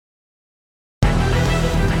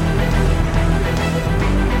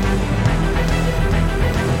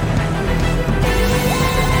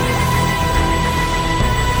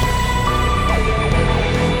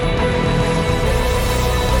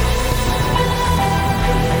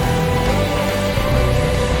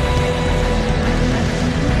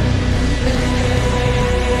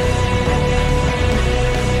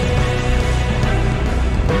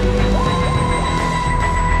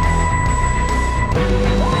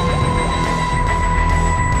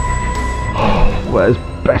Where's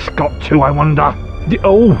Bess got to, I wonder?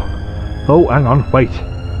 Oh, hang on, wait.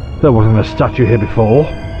 There wasn't a statue here before.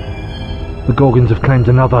 The Gorgons have claimed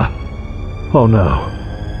another. Oh no.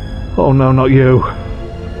 Oh no, not you.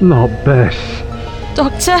 Not Bess.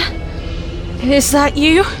 Doctor? Is that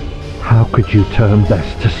you? How could you turn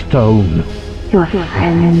Bess to stone? Your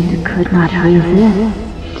friend could not resist,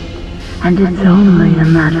 and it's only a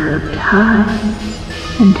matter of time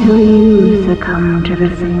until you succumb to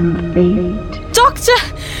the same fate. Doctor!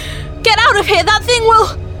 Get out of here! That thing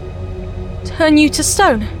will turn you to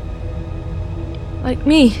stone. Like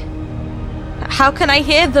me. How can I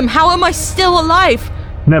hear them? How am I still alive?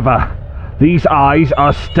 Never. These eyes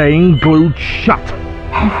are staying glued shut.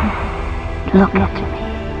 Look at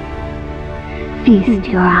me. Feast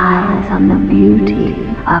your eyes on the beauty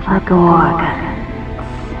of the Gorgons.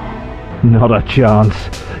 Not a chance.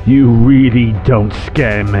 You really don't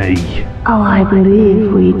scare me. Oh, I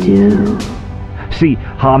believe we do. See,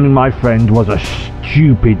 harming my friend was a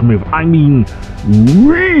stupid move. I mean,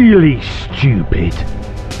 really stupid.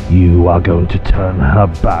 You are going to turn her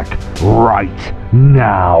back right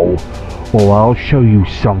now, or I'll show you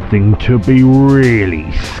something to be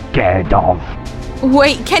really scared of.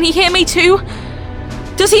 Wait, can he hear me too?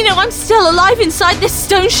 Does he know I'm still alive inside this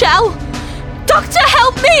stone shell? Doctor,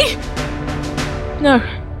 help me! No,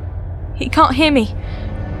 he can't hear me.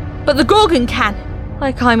 But the Gorgon can.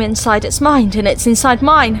 Like I'm inside its mind and it's inside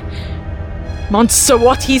mine. Monster,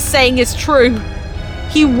 what he's saying is true.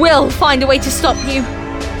 He will find a way to stop you.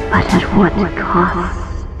 But at what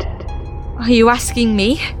cost? Are you asking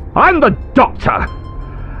me? I'm the Doctor!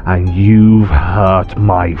 And you've hurt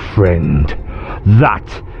my friend.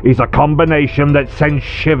 That is a combination that sends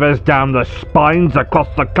shivers down the spines across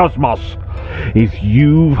the cosmos. If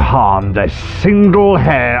you've harmed a single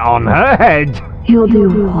hair on her head... You'll do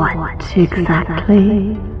what,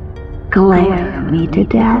 exactly? Glare me to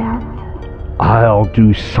death? I'll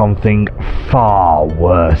do something far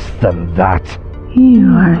worse than that.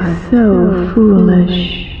 You are so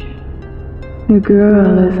foolish. The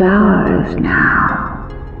girl is ours now.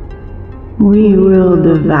 We will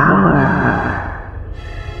devour her.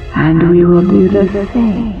 And we will do the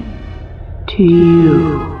same to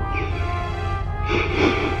you.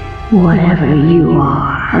 Whatever you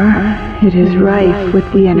are, it is rife with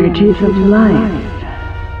the energies of life.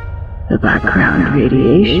 The background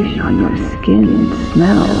radiation on your skin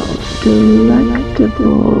smells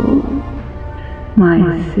delectable.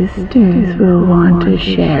 My sisters will want a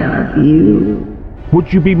share of you.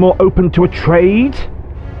 Would you be more open to a trade?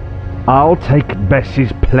 I'll take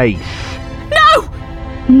Bess's place. No!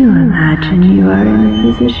 You imagine you are in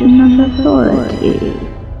a position of authority.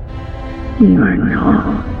 You are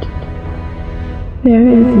not. There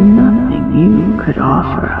is nothing you could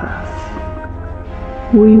offer us.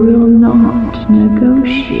 We will not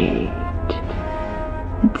negotiate.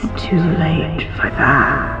 It's too late for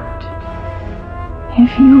that.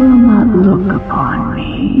 If you will not look upon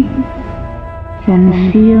me,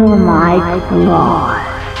 then feel my claws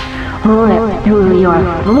rip through your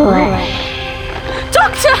flesh.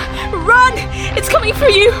 Doctor! Run! It's coming for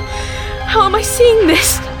you! How am I seeing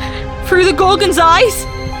this? Through the Gorgon's eyes?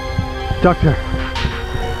 Doctor.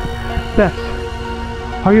 Bess.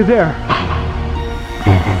 Are you there?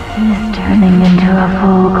 This is turning into a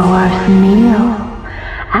full-course meal.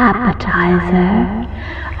 Appetizer,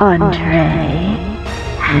 entree,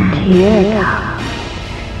 and here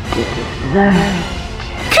comes dessert.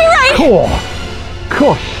 Of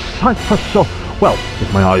course, I thought so. Well,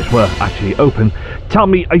 if my eyes were actually open, tell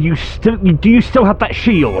me, do you still have that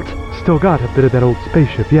shield? Still got a bit of that old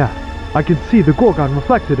spaceship, yeah. I can see the Gorgon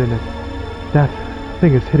reflected in it. That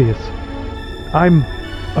thing is hideous. I'm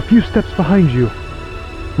a few steps behind you.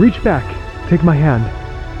 Reach back, take my hand.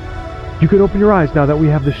 You can open your eyes now that we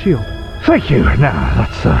have the shield. Thank you. Now,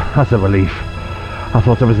 that's a relief. I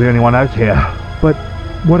thought I was the only one out here. But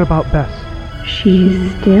what about Bess?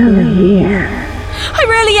 She's still here. I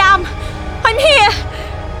really am. I'm here.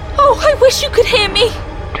 Oh, I wish you could hear me.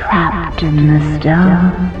 Trapped in the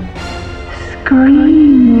stone.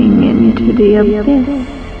 Screaming into the abyss.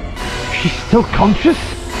 She's still conscious?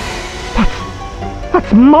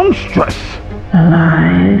 That's monstrous.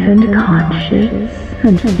 Alive and conscious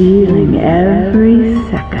and feeling every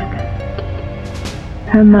second.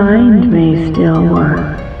 Her mind may still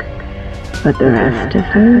work, but the rest of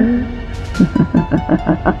her...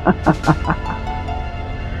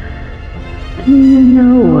 Do you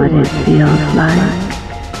know what it feels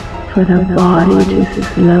like for the body to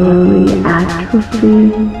slowly atrophy?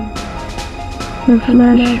 The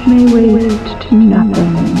flesh may waste to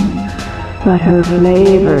nothing, but her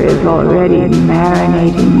flavor is already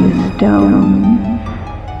marinating the stone.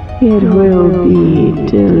 It will be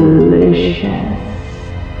delicious.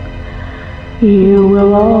 You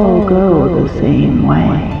will all go the same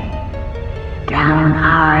way. Down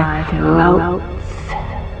our throats.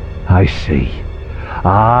 I see.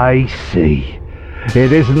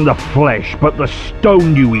 It isn't the flesh, but the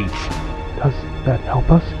stone you eat. Does that help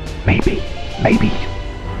us? Maybe.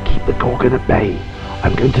 Keep the Gorgon at bay.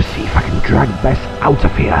 I'm going to see if I can drag Bess out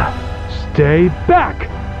of here. Stay back!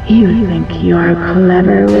 You think you're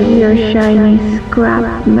clever with your shiny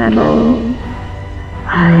scrap metal?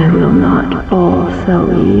 I will not fall so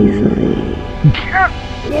easily.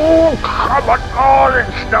 Oh, come on,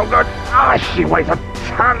 it's no good. She weighs a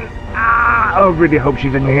ton. I really hope she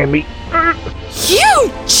didn't hear me. You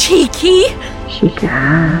cheeky! She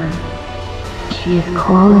can. She is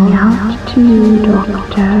calling out to you,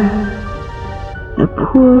 Doctor. The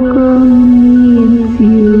poor girl needs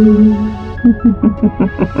you.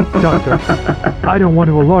 Doctor, I don't want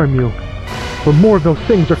to alarm you, but more of those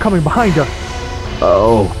things are coming behind us.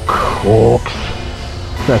 Oh, corks.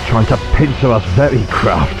 They're trying to pincer us very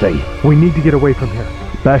crafty. We need to get away from here.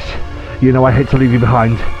 Bess, you know I hate to leave you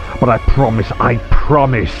behind, but I promise,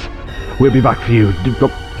 we'll be back for you.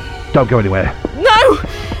 Don't go anywhere. No!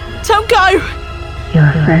 Don't go!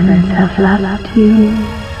 Your friends have left you.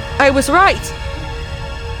 I was right.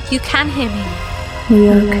 You can hear me. We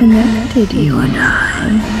are connected, you and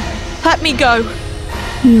I. Let me go.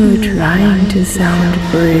 You are trying to sound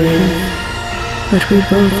brave, but we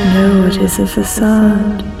both know it is a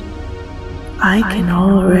facade. I can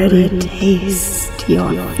already taste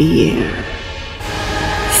your fear.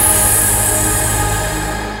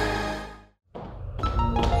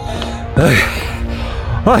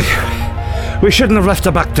 We shouldn't have left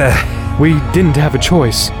her back there. We didn't have a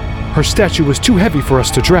choice. Her statue was too heavy for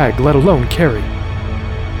us to drag, let alone carry.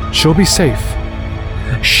 She'll be safe.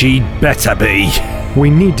 She'd better be. We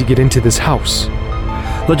need to get into this house.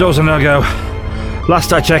 The door's a no-go.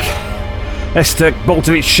 Last I checked, Esterk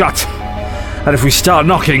bolted it shut. And if we start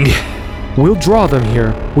knocking... We'll draw them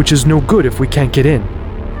here, which is no good if we can't get in.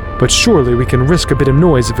 But surely we can risk a bit of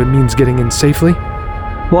noise if it means getting in safely.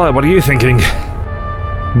 What are you thinking?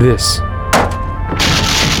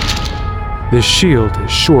 This shield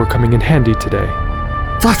is sure coming in handy today.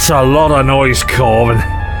 That's a lot of noise, Corvin.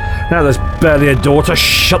 Now there's barely a door to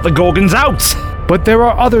shut the Gorgons out. But there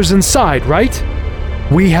are others inside, right?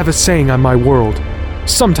 We have a saying on my world.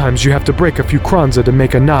 Sometimes you have to break a few kranza to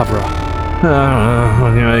make a navra.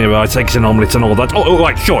 You're right, eggs and omelets and all that. Oh,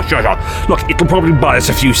 right, sure. Look, it'll probably buy us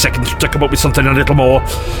a few seconds to come up with something a little more,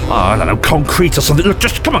 I don't know, concrete or something. Look,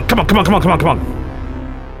 just come on.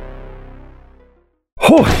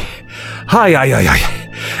 Oh, hi.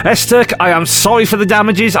 Esterk, I am sorry for the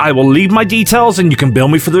damages. I will leave my details and you can bill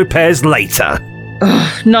me for the repairs later.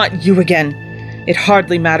 Ugh, not you again. It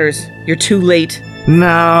hardly matters. You're too late. No,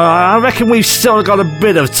 I reckon we've still got a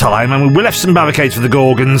bit of time, and we left some barricades for the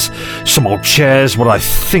Gorgons, some old chairs, what I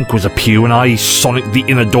think was a pew, and I sonicked the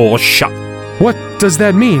inner door shut. What does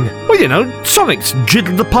that mean? Well, you know, sonics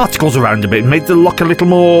jigged the particles around a bit and made the lock a little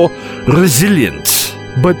more resilient.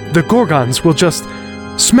 But the Gorgons will just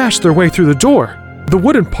smash their way through the door, the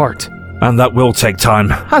wooden part. And that will take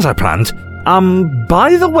time, as I planned.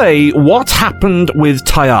 By the way, what happened with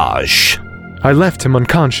Tyage? I left him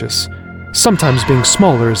unconscious. Sometimes being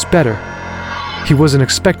smaller is better. He wasn't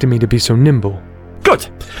expecting me to be so nimble. Good.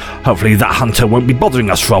 Hopefully that hunter won't be bothering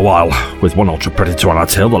us for a while. With one ultra predator on our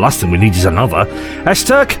tail, the last thing we need is another.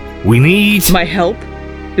 Esterk, we need... My help?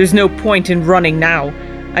 There's no point in running now.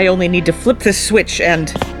 I only need to flip the switch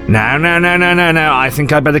and... No. I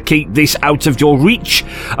think I better keep this out of your reach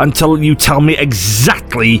until you tell me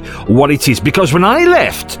exactly what it is. Because when I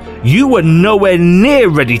left, you were nowhere near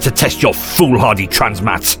ready to test your foolhardy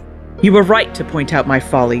transmat. You were right to point out my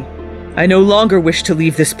folly. I no longer wish to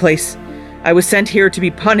leave this place. I was sent here to be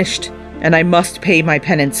punished, and I must pay my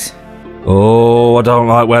penance. Oh, I don't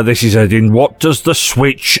like where this is heading. What does the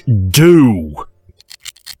switch do?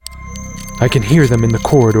 I can hear them in the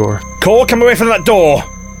corridor. Cor, come away from that door!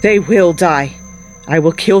 They will die. I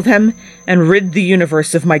will kill them and rid the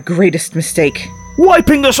universe of my greatest mistake.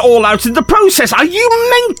 Wiping us all out in the process? Are you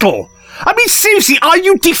mental? I mean, seriously, are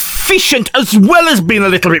you deficient as well as being a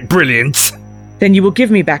little bit brilliant? Then you will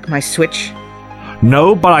give me back my switch.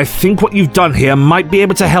 No, but I think what you've done here might be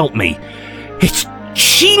able to help me. It's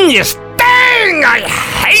genius! Bang! I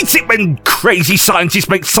hate it when crazy scientists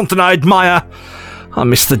make something I admire. I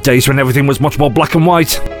miss the days when everything was much more black and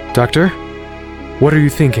white. Doctor, what are you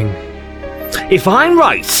thinking? If I'm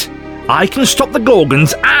right, I can stop the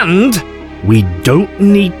Gorgons and We don't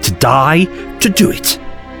need to die to do it.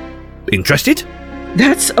 Interested?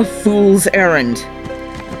 That's a fool's errand.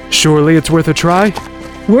 Surely it's worth a try?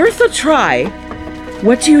 Worth a try?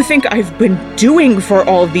 What do you think I've been doing for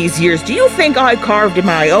all these years? Do you think I carved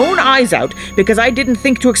my own eyes out because I didn't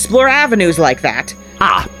think to explore avenues like that?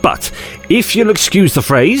 But if you'll excuse the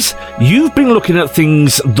phrase, you've been looking at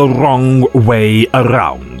things the wrong way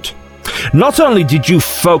around. Not only did you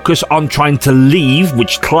focus on trying to leave,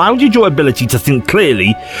 which clouded your ability to think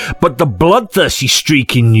clearly, but the bloodthirsty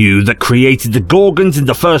streak in you that created the Gorgons in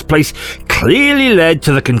the first place clearly led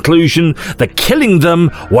to the conclusion that killing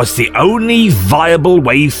them was the only viable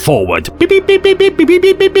way forward. Beep, beep, beep, beep, beep, beep,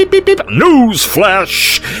 beep, beep, beep, beep, beep.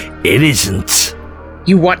 Newsflash! It isn't.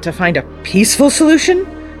 You want to find a peaceful solution?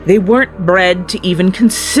 They weren't bred to even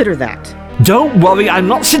consider that. Don't worry, I'm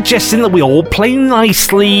not suggesting that we all play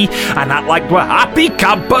nicely and act like we're happy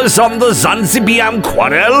campers on the Zanzibiam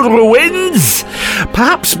Querell ruins.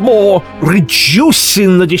 Perhaps more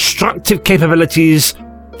reducing the destructive capabilities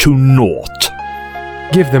to naught.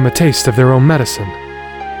 Give them a taste of their own medicine.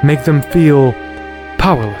 Make them feel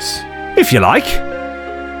powerless. If you like.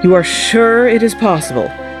 You are sure it is possible?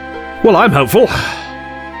 Well, I'm hopeful.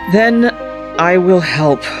 Then I will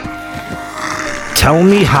help. Tell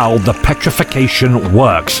me how the petrification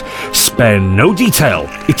works. Spare no detail.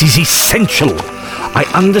 It is essential. I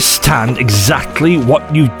understand exactly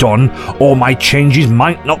what you've done, or my changes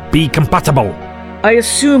might not be compatible. I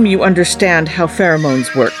assume you understand how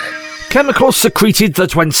pheromones work. Chemicals secreted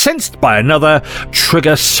that, when sensed by another,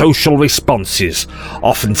 trigger social responses.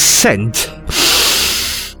 Often sent.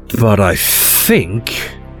 But I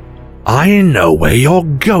think I know where you're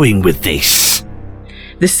going with this.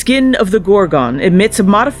 The skin of the Gorgon emits a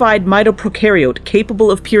modified mitoprokaryote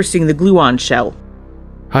capable of piercing the gluon shell.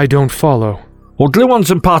 I don't follow. Or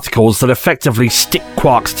gluons and particles that effectively stick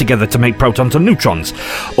quarks together to make protons and neutrons.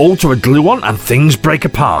 Alter a gluon and things break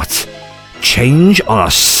apart. Change on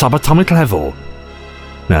a subatomic level.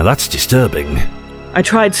 Now that's disturbing. I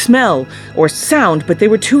tried smell or sound, but they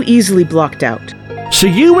were too easily blocked out. So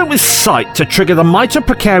you went with sight to trigger the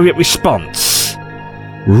mitoprokaryote response.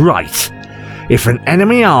 Right. If an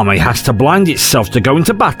enemy army has to blind itself to go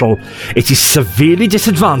into battle, it is severely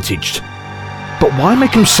disadvantaged. But why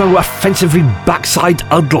make them so offensively backside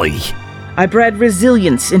ugly? I bred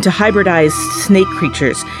resilience into hybridized snake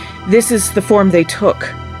creatures. This is the form they took.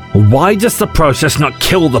 Why does the process not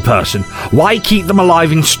kill the person? Why keep them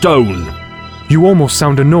alive in stone? You almost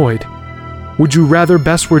sound annoyed. Would you rather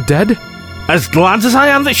Bess were dead? As glad as I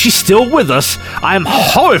am that she's still with us, I am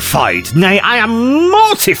horrified, nay, I am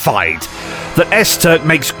mortified that Esterk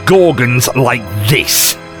makes Gorgons like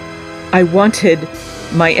this. I wanted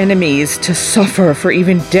my enemies to suffer for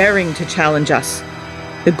even daring to challenge us.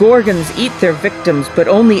 The Gorgons eat their victims, but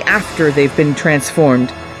only after they've been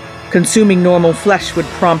transformed. Consuming normal flesh would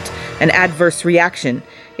prompt an adverse reaction.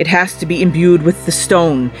 It has to be imbued with the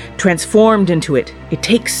stone, transformed into it. It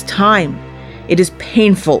takes time. It is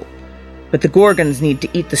painful. But the Gorgons need to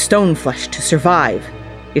eat the stone flesh to survive.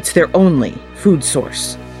 It's their only food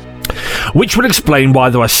source. Which would explain why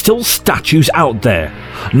there are still statues out there.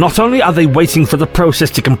 Not only are they waiting for the process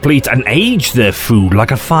to complete and age their food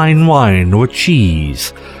like a fine wine or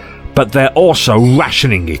cheese, but they're also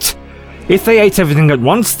rationing it. If they ate everything at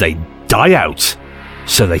once, they'd die out.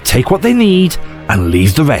 So they take what they need and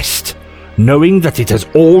leave the rest, knowing that it has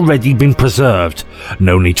already been preserved.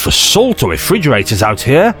 No need for salt or refrigerators out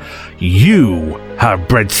here. You have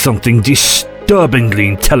bred something disturbingly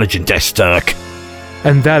intelligent, Esterk.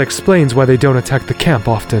 And that explains why they don't attack the camp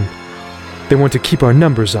often. They want to keep our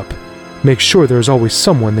numbers up, make sure there's always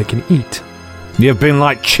someone they can eat. You've been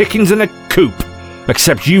like chickens in a coop,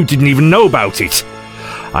 except you didn't even know about it.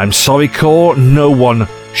 I'm sorry, Core, no one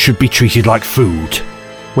should be treated like food.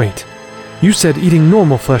 Wait, you said eating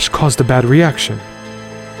normal flesh caused a bad reaction.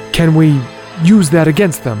 Can we use that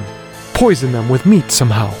against them? Poison them with meat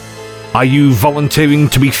somehow? Are you volunteering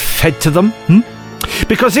to be fed to them?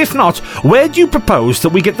 Because if not, where do you propose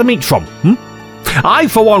that we get the meat from? I,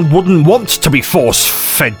 for one, wouldn't want to be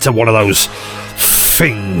force-fed to one of those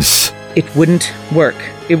things. It wouldn't work.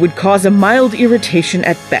 It would cause a mild irritation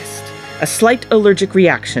at best. A slight allergic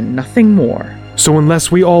reaction, nothing more. So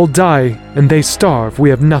unless we all die and they starve, we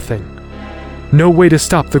have nothing. No way to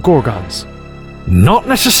stop the Gorgons. Not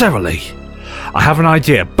necessarily. I have an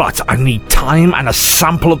idea, but I need time and a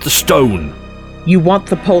sample of the stone. You want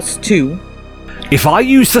the pulse too? If I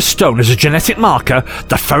use the stone as a genetic marker,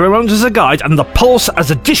 the pheromones as a guide, and the pulse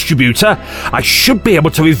as a distributor, I should be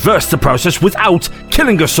able to reverse the process without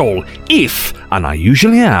killing us all, if, and I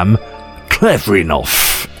usually am, clever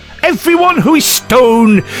enough. everyone who is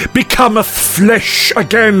stone becometh flesh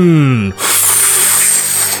again.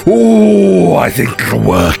 Oh, I think it'll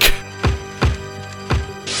work.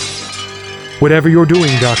 Whatever you're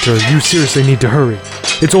doing, Doctor, you seriously need to hurry.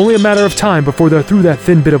 It's only a matter of time before they're through that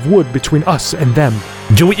thin bit of wood between us and them.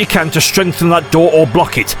 Do what you can to strengthen that door or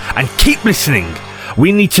block it, and keep listening.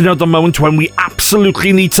 We need to know the moment when we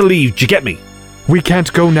absolutely need to leave, do you get me? We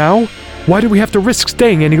can't go now? Why do we have to risk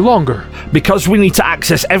staying any longer? Because we need to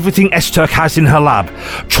access everything Esterk has in her lab.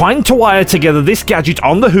 Trying to wire together this gadget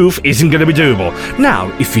on the hoof isn't going to be doable.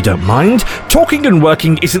 Now, if you don't mind, talking and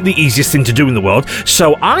working isn't the easiest thing to do in the world,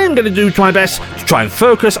 so I am going to do my best to try and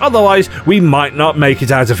focus, otherwise we might not make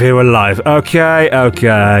it out of here alive. Okay.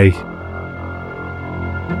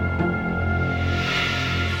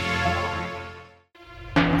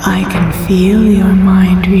 I can feel your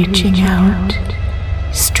mind reaching out,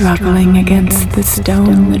 struggling against the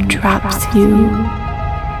stone that traps you.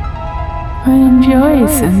 I enjoy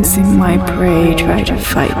sensing my prey try to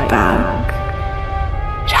fight back.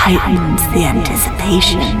 It heightens the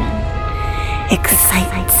anticipation,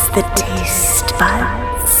 excites the taste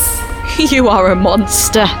buds. You are a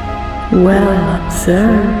monster. Well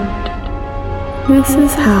observed. This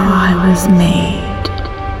is how I was made.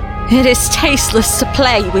 It is tasteless to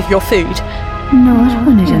play with your food. Not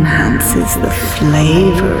when it enhances the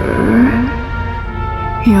flavor.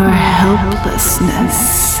 Your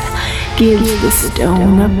helplessness gives the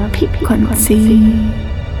stone a piquancy.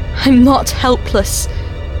 I'm not helpless.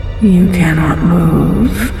 You cannot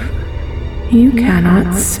move. You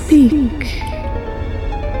cannot speak.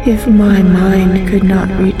 If my mind could not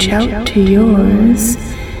reach out to yours,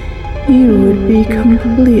 you would be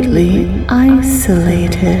completely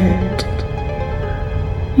isolated.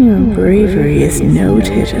 Your bravery is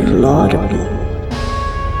noted and laudable,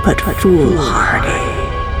 but foolhardy.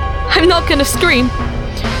 I'm not gonna scream,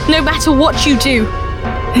 no matter what you do.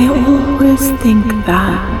 They always think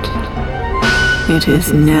that. It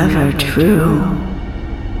is never true.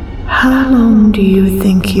 How long do you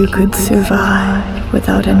think you could survive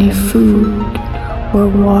without any food or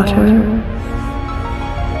water?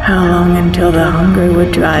 How long until the hunger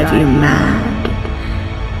would drive you mad,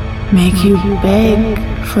 make you beg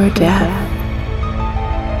for death?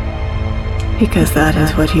 Because that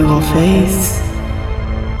is what you will face.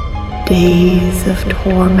 Days of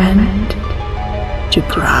torment,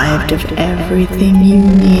 deprived of everything you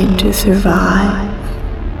need to survive.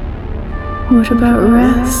 What about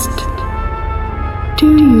rest? Do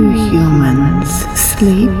you humans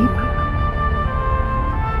sleep?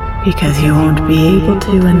 Because you won't be able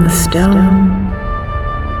to in the stone.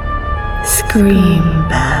 Scream,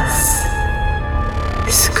 Bess.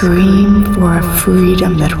 Scream for a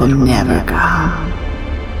freedom that will never come.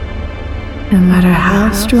 No matter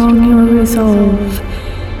how strong your resolve,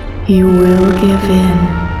 you will give in.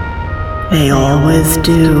 They always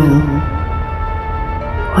do.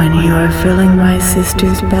 When you are filling my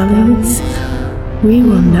sisters' bellies, we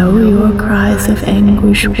will know your cries of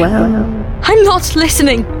anguish well. I'm not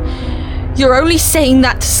listening. You're only saying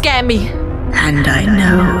that to scare me. And I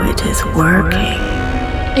know it is working.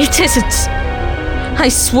 It isn't. I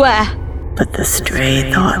swear. But the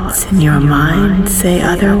stray thoughts in your mind say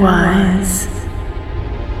otherwise.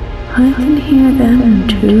 I can hear them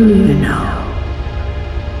too, you know.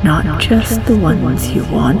 Not just the ones you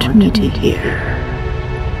want me to hear.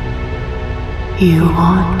 You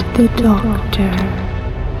want the Doctor.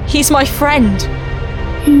 He's my friend.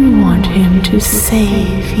 You want him to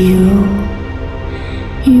save you.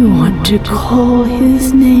 You want to call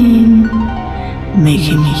his name, make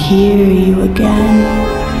him hear you again.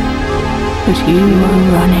 But you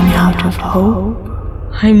are running out of hope.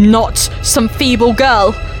 I'm not some feeble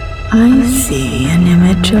girl. I see an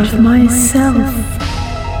image of myself.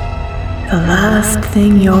 The last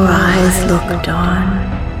thing your eyes looked on,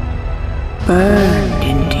 burned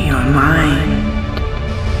into your mind.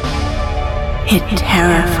 It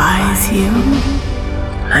terrifies you,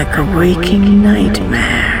 like a waking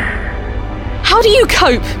nightmare. How do you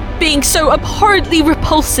cope being so abhorrently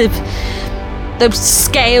repulsive? Those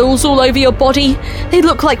scales all over your body, they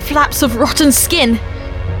look like flaps of rotten skin.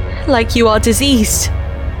 Like you are diseased.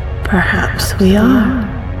 Perhaps we are.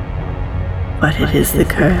 But it is the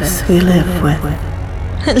curse we live with.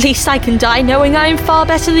 At least I can die knowing I am far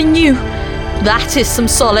better than you. That is some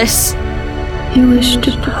solace. You wish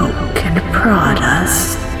to poke and prod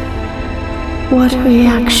us. What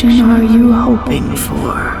reaction are you hoping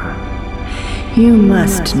for? You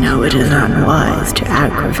must know it is unwise to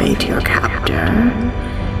aggravate your captor.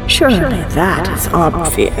 Surely that is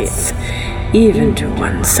obvious, even to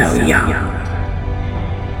one so young.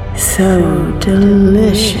 so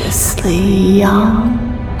deliciously young.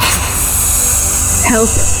 Help.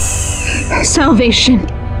 Salvation.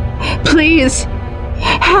 Please.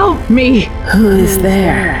 Help me. Who is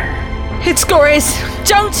there? It's Goris.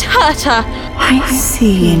 Don't hurt her. I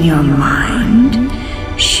see in your mind.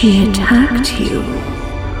 She attacked you.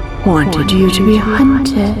 Wanted you to be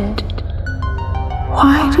hunted.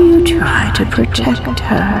 Why do you try to protect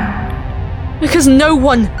her? Because no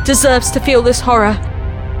one deserves to feel this horror.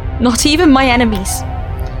 Not even my enemies.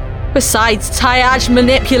 Besides, Tyaj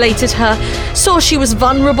manipulated her, saw she was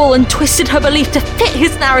vulnerable and twisted her belief to fit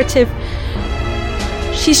his narrative.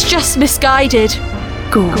 She's just misguided.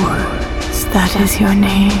 Gors, that is your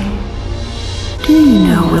name. Do you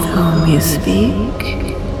know with whom you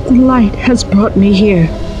speak? The light has brought me here.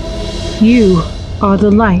 You are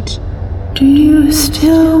the light. Do you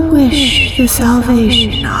still wish the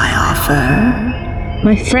salvation I offer?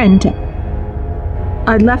 My friend,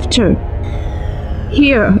 I left her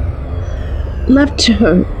here. Left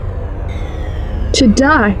her to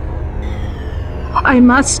die. I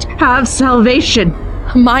must have salvation.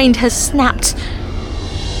 Her mind has snapped.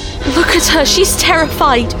 Look at her, she's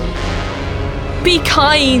terrified. Be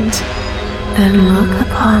kind. Then look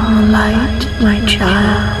upon the light, my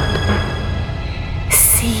child.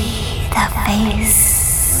 See the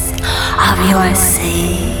face of your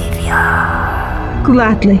savior.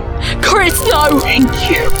 Gladly. Chris, no! Thank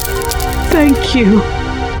you. Thank you.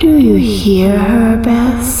 Do you hear her,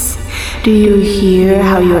 Bess? Do you hear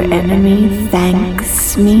how your enemy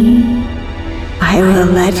thanks me? I will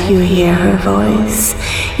let you hear her voice.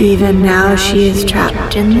 Even now she is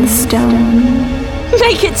trapped in the stone.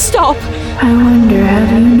 Make it stop! I wonder,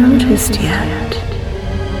 have you noticed yet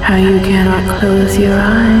how you cannot close your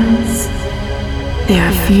eyes? They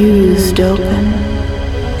are fused open,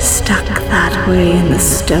 stuck that way in the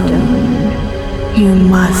stone. You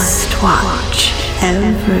must watch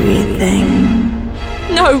everything.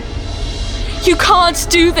 No! You can't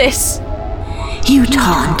do this! You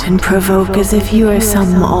taunt and provoke as if you are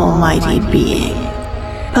some almighty being.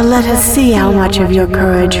 But let us see how much of your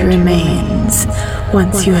courage remains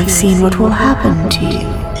once you have seen what will happen to you.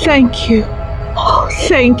 Thank you. Oh,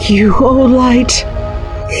 thank you, oh light.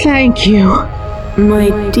 Thank you. My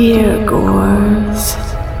dear Gors,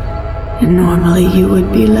 normally you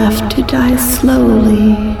would be left to die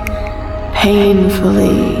slowly,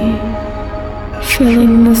 painfully,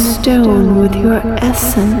 filling the stone with your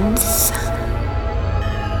essence.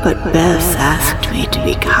 But Bess asked me to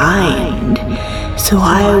be kind, so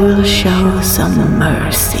I will show some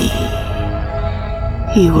mercy.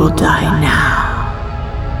 He will die now.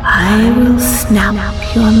 I will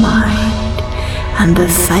snap your mind, and the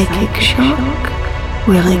psychic shock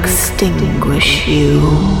will extinguish you.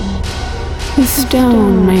 The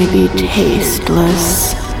stone may be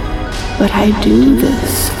tasteless, but I do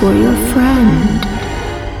this for your friend,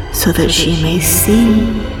 so that she may see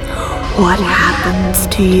what happens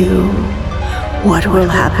to you, what will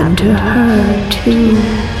happen to her too.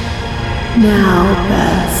 Now,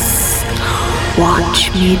 Bess,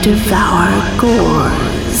 watch me devour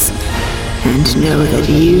Gors, and know that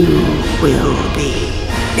you will be